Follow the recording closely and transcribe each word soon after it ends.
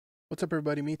What's up,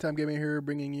 everybody? Me Time Gaming here,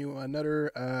 bringing you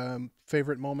another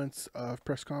favorite moments of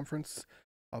press conference.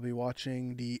 I'll be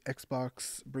watching the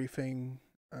Xbox briefing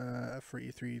for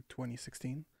E3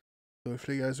 2016. So if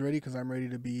you guys are ready, because I'm ready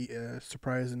to be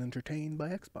surprised and entertained by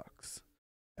Xbox.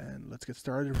 And let's get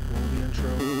started. Roll the intro.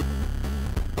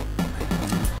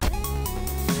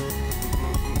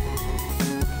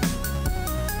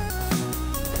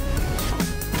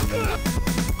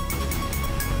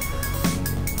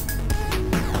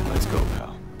 Let's go,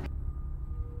 pal.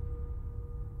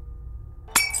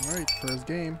 Alright, first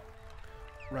game.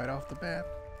 Right off the bat.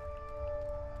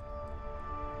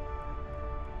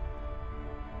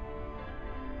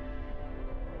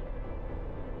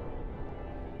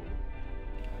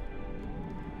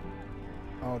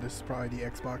 Oh, this is probably the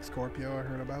Xbox Scorpio I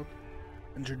heard about.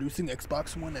 Introducing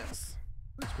Xbox One S.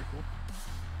 That's pretty cool.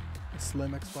 A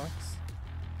slim Xbox.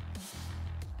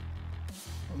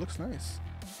 Oh, it looks nice.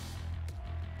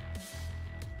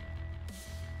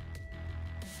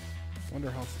 Wonder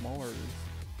how smaller it is.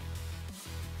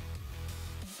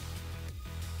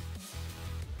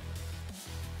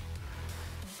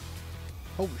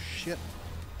 Oh shit.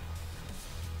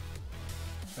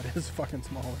 That is fucking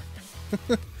smaller.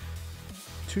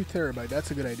 2 terabyte,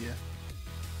 that's a good idea.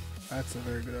 That's a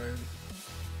very good idea.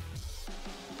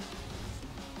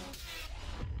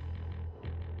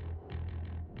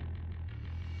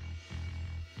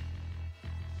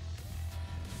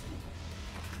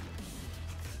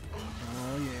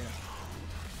 Oh yeah.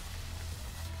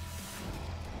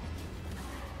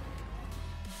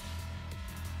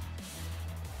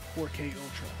 "4K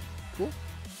Ultra." Cool.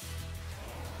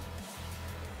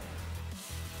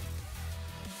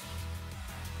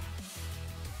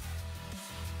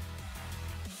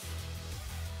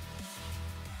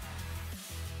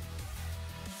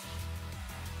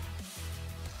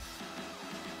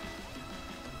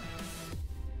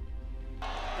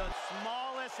 The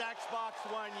smallest Xbox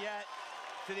One yet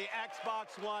to the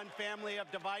Xbox One family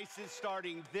of devices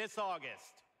starting this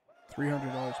August.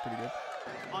 $300, pretty good.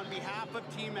 On behalf of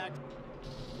Team X,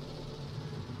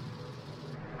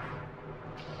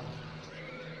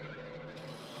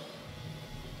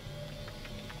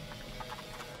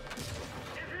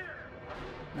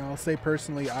 Now I'll say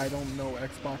personally, I don't know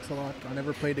Xbox a lot. I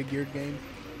never played a Geared game.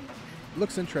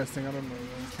 Looks interesting, I don't know.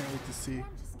 I can't wait to see.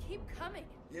 Just keep coming.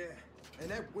 Yeah,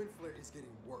 and that wind flare is getting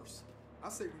worse. I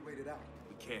say we wait it out.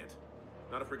 We can't.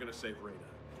 Not if we're gonna save Reyna.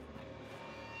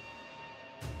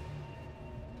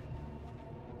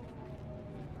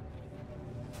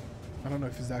 I don't know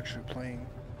if he's actually playing.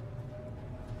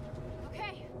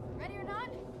 Okay, ready or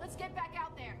not, let's get back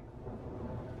out there.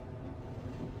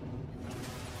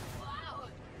 Wow.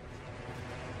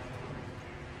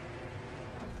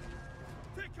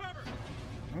 Take cover!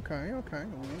 Okay, okay.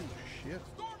 Oh shit.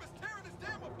 Storm is tearing this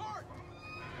dam apart!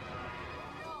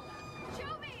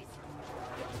 Shoobies!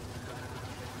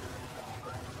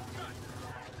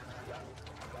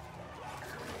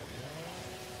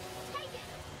 Take it!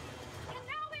 And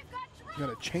now we've got Got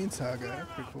a chainsaw guy,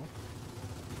 that's pretty cool.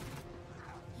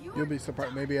 You You'll be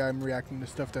surprised. Maybe I'm reacting to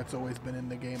stuff that's always been in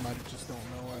the game. I just don't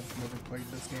know. I've never played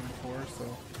this game before,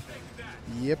 so.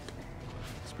 Yep.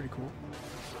 It's pretty cool.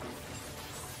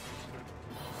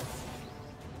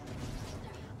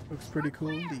 Looks pretty cool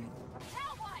indeed.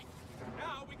 Now what?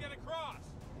 Now we get across!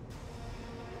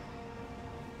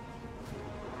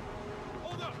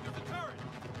 Hold up, there's a turret!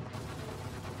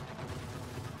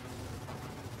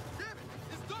 Damn it!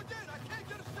 It's dug in! I can't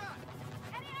get a shot!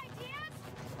 Any ideas?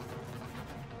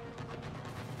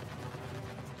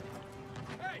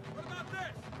 Hey, what about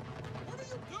this? What are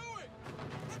you doing?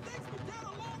 That thing's been dead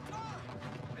a long time!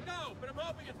 I know, but I'm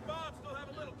hoping its bombs still have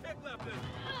a little kick left in it.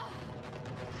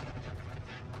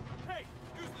 Hey,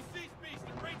 use the Siege Beast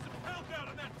and rain some hell down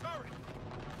on that turret!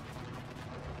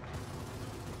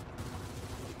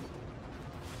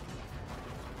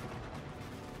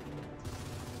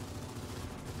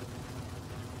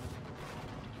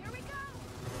 Here we go.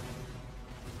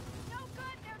 No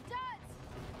good, they're duds.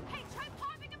 Hey, try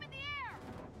popping them in the air.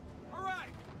 All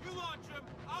right, you launch him,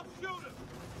 I'll shoot him!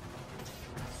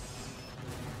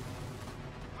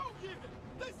 Oh yeah,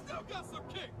 they still got some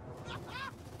kick!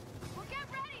 Well, get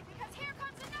ready, because here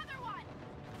comes another one.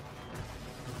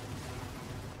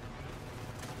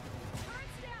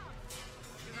 Turret's down.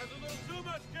 It has a little too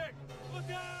much kick! Look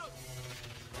out!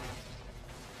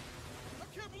 I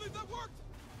can't believe that worked!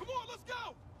 Come on, let's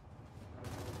go!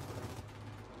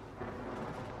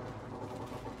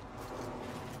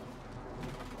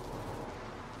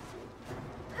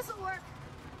 This'll work.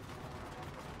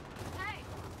 Hey,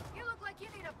 you look like you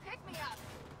need a pick-me-up.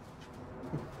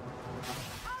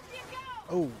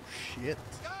 Oh shit.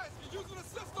 Guys, can using a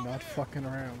system Not here. fucking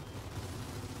around.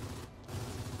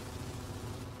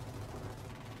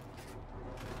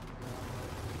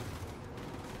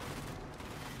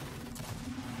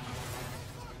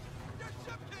 Your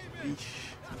ship came in.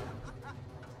 Eesh.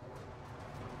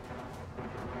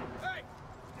 Hey,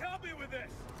 help me with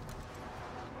this.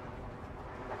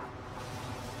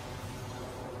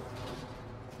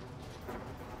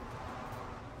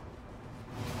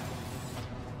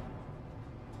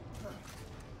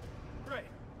 Great.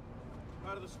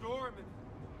 Out of the storm and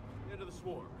into the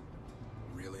swarm.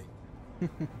 Really? Now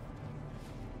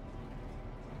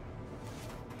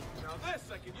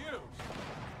this I can use.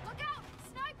 Look out!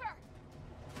 Sniper!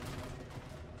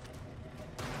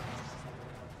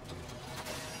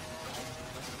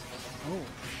 Oh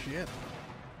shit.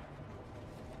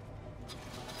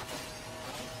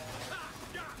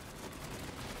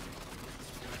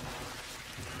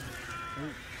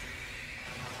 Oh.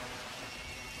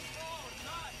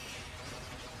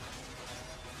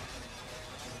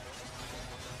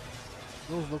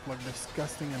 Those look like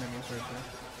disgusting enemies right there.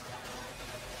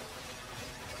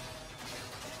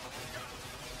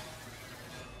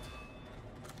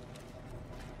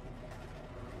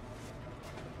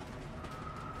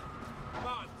 Come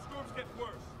on, the storm's getting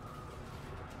worse.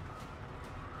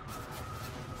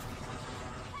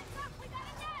 Heads up! We got a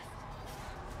nest!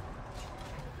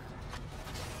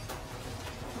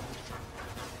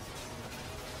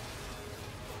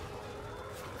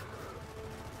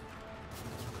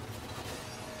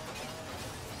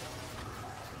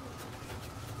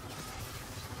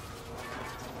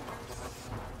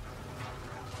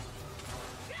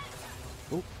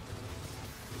 Oh.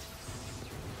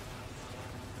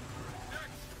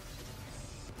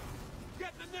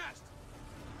 Get in the nest.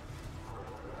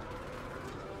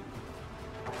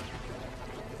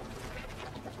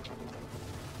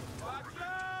 Watch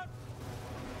out!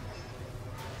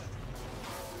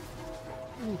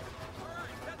 All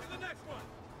right, head to the next one.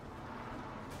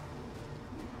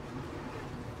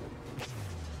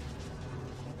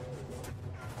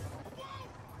 Whoa!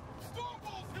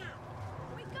 Stormball's here.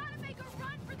 We gotta make a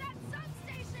run for that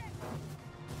substation!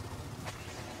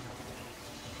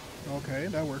 Okay,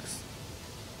 that works.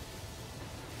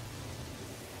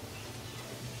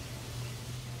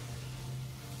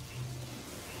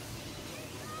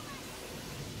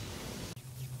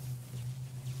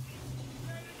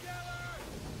 Stay together.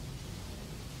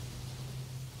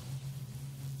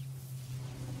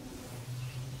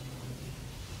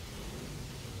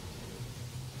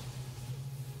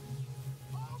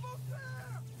 Almost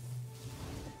there.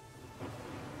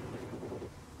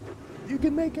 You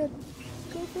can make it.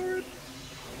 Go for it.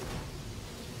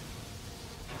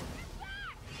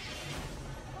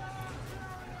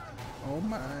 Oh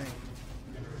my.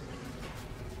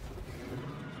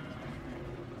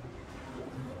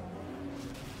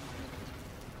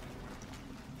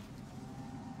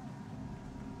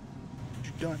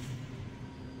 You're done.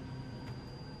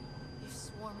 You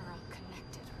swarm are all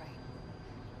connected, right?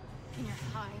 In your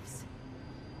hives?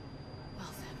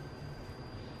 Well then,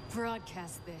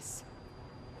 broadcast this.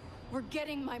 We're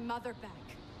getting my mother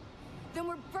back. Then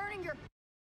we're burning your...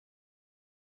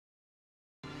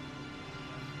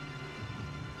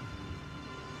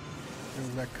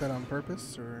 Was that cut on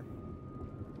purpose, or?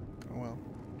 Oh well.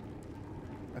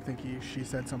 I think she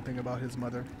said something about his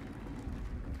mother.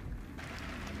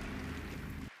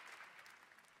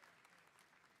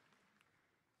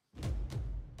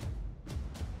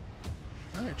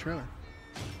 Alright, trailer.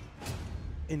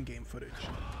 In-game footage. Are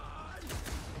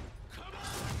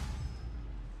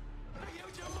you out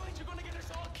of your mind? You're gonna get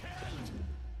us all killed.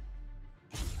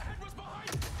 Edward's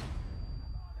behind.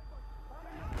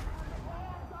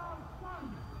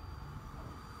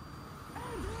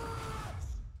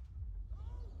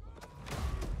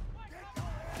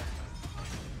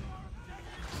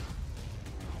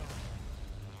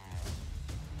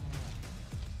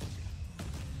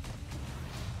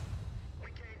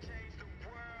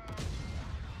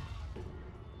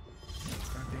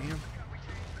 God damn.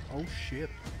 Oh shit.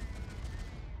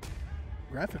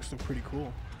 Graphics look pretty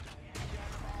cool.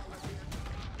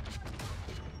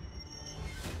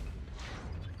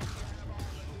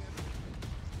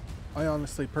 I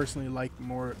honestly personally like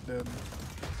more the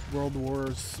World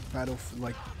Wars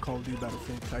like Call of Duty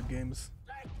Battlefield type games.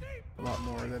 A lot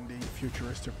more than the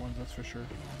futuristic ones, that's for sure.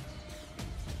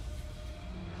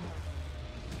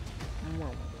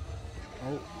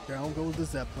 Oh, down goes the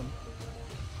Zeppelin.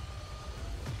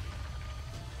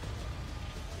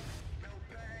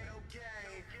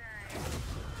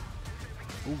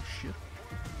 Oh shit.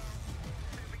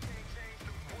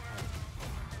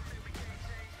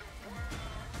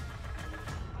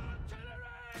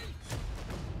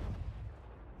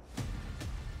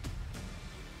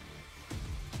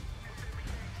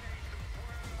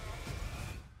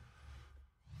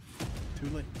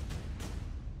 late.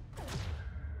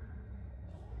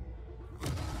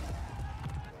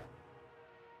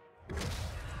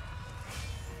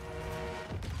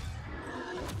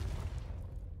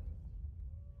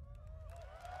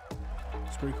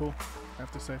 It's pretty cool, I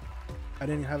have to say. I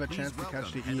didn't have a chance to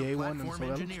catch the EA one, and so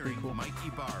that looks pretty cool. Mike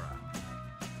Ibarra.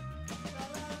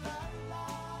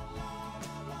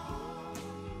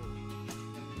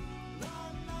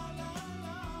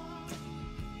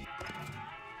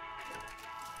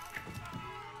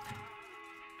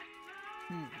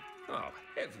 Oh,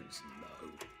 heavens no.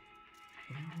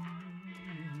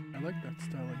 I like that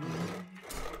style.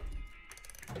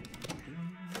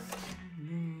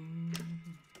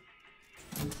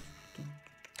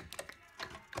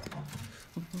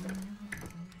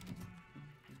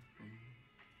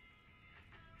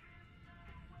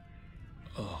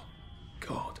 Oh,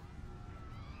 God.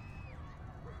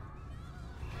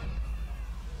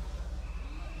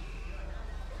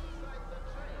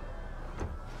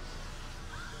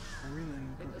 Are we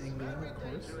in England, of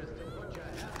course?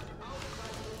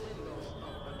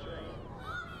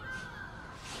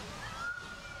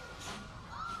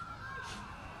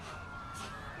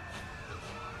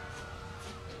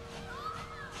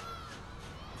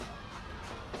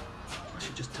 I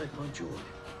should just take my joy,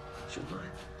 shouldn't I?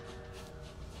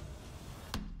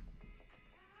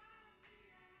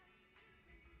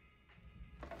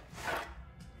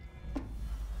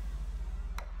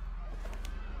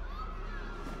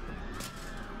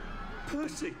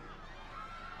 Percy!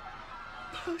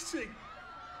 Percy!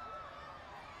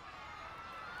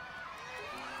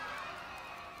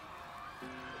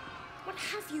 What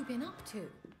have you been up to?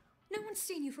 No one's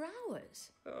seen you for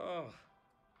hours. Oh,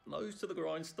 nose to the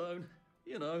grindstone,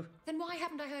 you know. Then why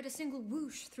haven't I heard a single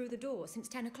whoosh through the door since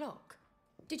 10 o'clock?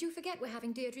 Did you forget we're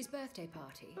having Deirdre's birthday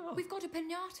party? Oh. We've got a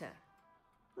piñata.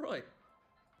 Right.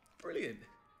 Brilliant.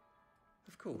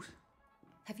 Of course.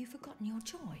 Have you forgotten your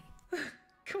joy?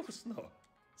 Of course not.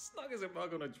 Snug as a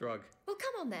bug on a drug. Well,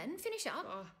 come on then, finish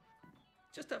up.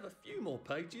 Just have a few more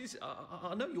pages.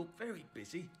 I know you're very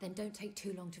busy. Then don't take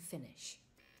too long to finish.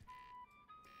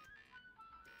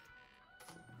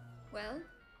 Well,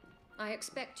 I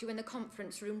expect you in the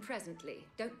conference room presently.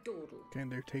 Don't dawdle. Okay,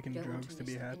 they're taking Don't want drugs to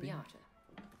miss be the happy.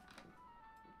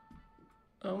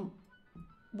 piñata.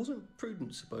 Wasn't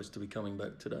Prudence supposed to be coming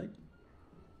back today?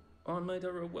 I made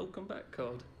her a welcome back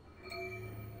card.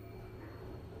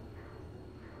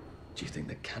 Do you think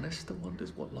the canister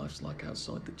wonders what life's like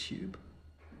outside the tube?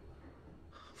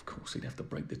 Of course, he'd have to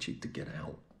break the tube to get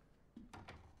out.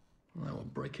 That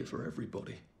would break it for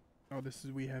everybody. Oh, this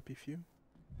is We Happy Few?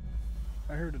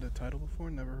 I heard of the title before,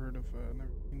 never heard of,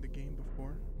 never seen the game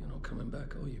before. You're not coming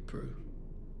back, are you, Prue?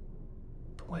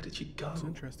 But where did you go? It's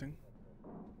interesting.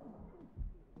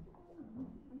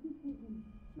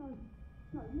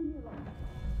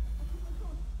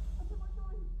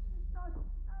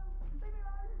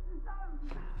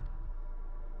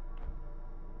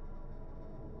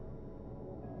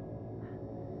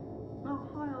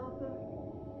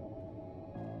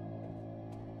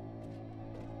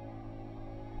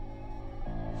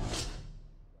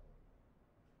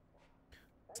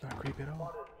 It's not creepy at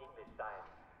all.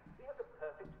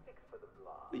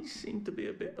 We seem to be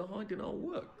a bit behind in our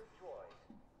work.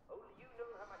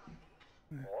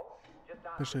 Yeah.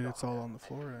 Especially it's all on the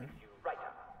floor, right?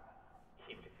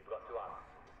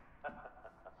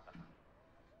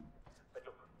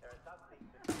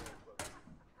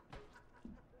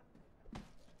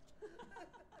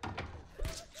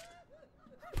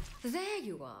 There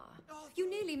you are. You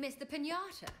nearly missed the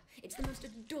piñata. It's the most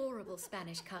adorable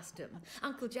Spanish custom.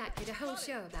 Uncle Jack did a whole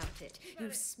show about it.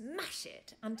 You smash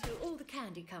it until all the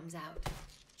candy comes out.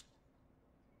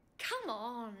 Come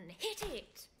on, hit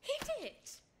it. Hit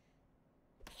it.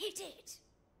 Hit it.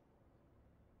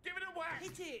 Give it a whack!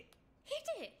 Hit it. Hit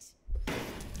it.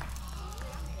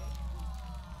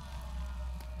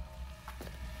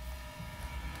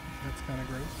 That's kind of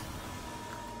gross.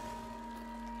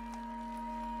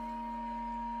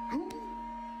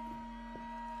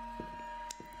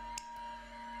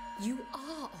 You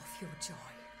are off your joy.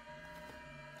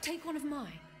 Take one of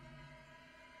mine.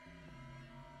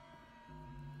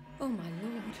 Oh my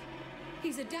lord.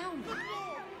 He's a downer.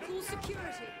 Call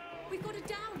security. We've got a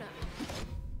downer.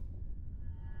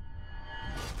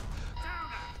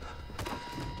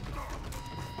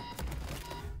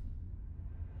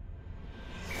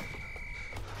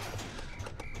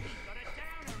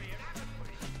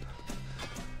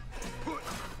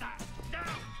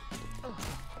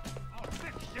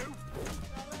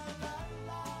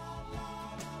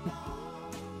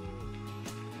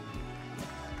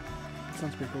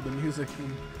 Sounds pretty cool. The music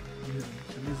and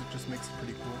The music just makes it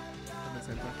pretty cool at the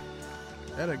same time.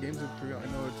 Yeah, that game's pretty good. I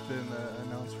know it's been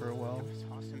announced for a while.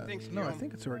 Awesome. Thanks, no, I Guillaume.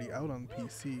 think it's already out on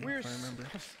PC, if I remember.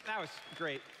 That was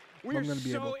great. I'm We're gonna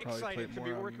be able so to probably play excited it to be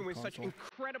more on working with such console.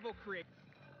 incredible creators.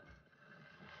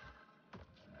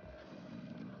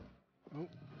 Oh.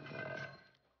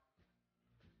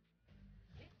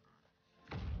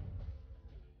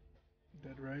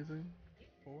 Dead Rising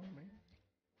 4, man.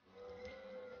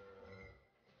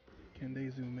 Can they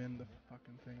zoom in the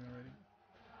fucking thing already?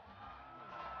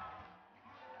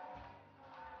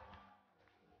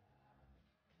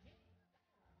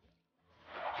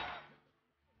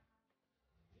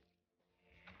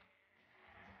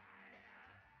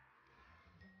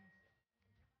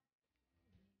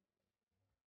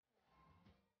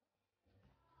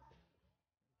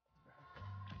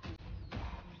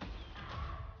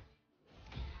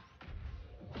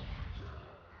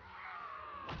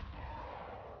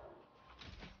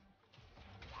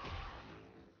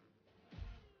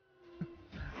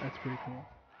 That's pretty cool.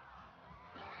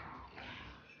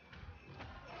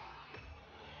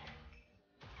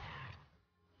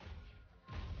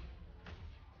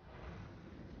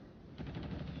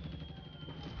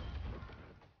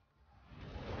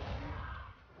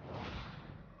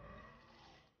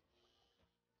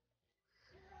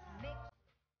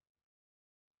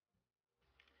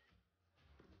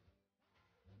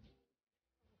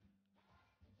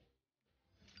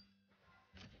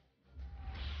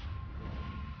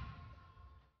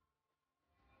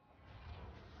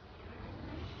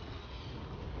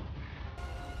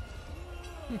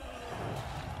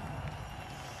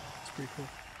 It's pretty cool.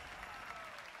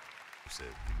 It's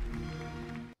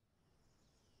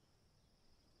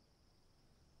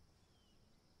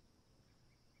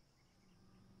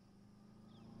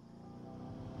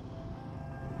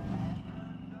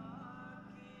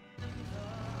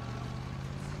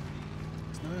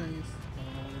nice. I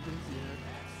don't know what it is yet.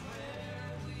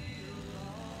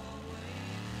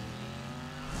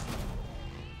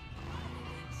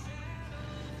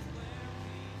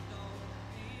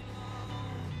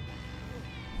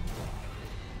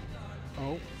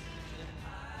 Oh.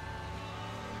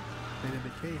 State of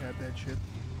Decay had that shit.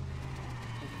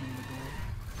 Opening the door.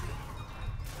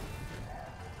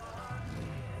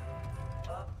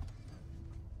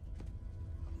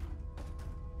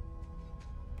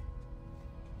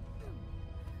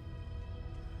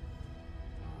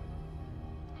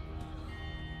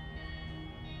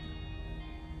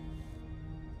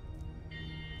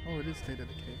 Oh, it is State of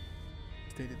Decay.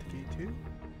 State of Decay 2?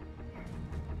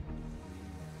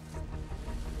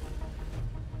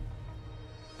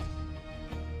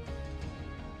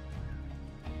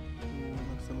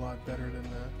 Looks a lot better than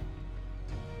the...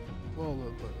 Well,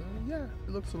 yeah,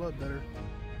 it looks a lot better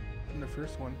than the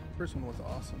first one. The first one was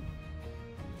awesome.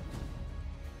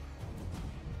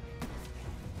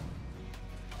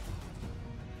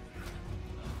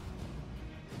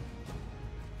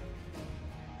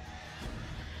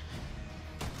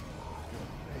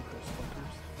 I hate those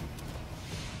fuckers.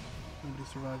 Nobody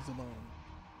survives alone.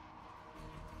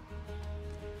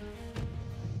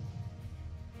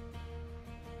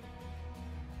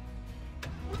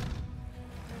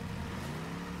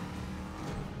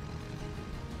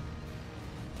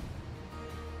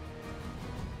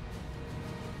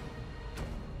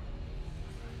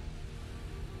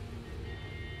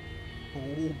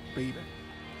 Oh baby,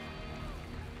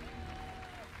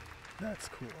 that's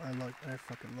cool. I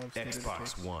fucking love State of Decay.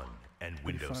 Xbox One and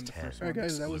Pretty Windows fun, the 10. first one. Alright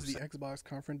guys, that was the Xbox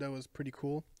conference. That was pretty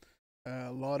cool.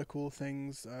 A lot of cool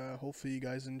things. Hopefully you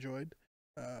guys enjoyed.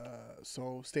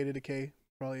 So State of Decay,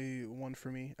 probably one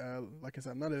for me. Like I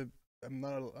said, I'm not a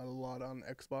lot on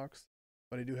Xbox,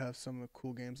 but I do have some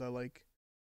cool games I like.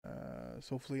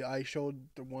 So hopefully I showed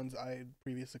the ones I had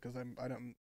previously, because I'm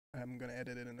gonna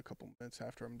edit it in a couple minutes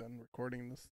after I'm done recording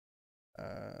this.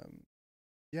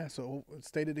 Yeah, so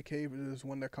State of Decay is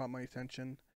one that caught my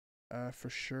attention. For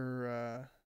sure.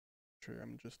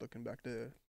 I'm just looking back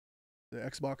to the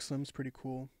Xbox Slim's pretty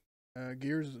cool.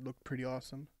 Gears looked pretty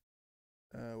awesome.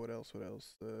 What else? More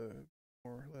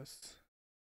or less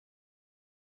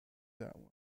that one.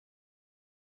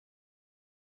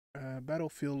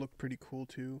 Battlefield looked pretty cool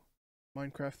too.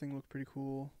 Minecraft thing looked pretty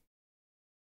cool.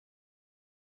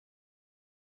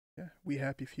 Yeah, We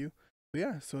Happy Few. But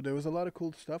yeah, so there was a lot of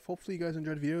cool stuff. Hopefully you guys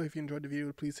enjoyed the video. If you enjoyed the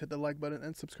video, please hit the like button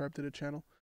and subscribe to the channel.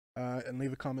 And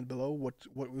leave a comment below what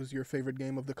was your favorite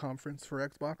game of the conference for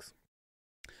Xbox.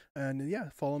 And yeah,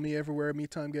 follow me everywhere,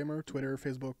 MeTime Gamer, Twitter,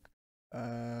 Facebook,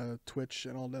 Twitch,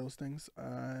 and all those things.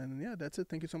 And yeah, that's it.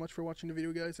 Thank you so much for watching the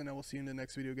video, guys, and I will see you in the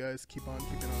next video, guys. Keep on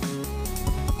keeping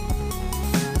on.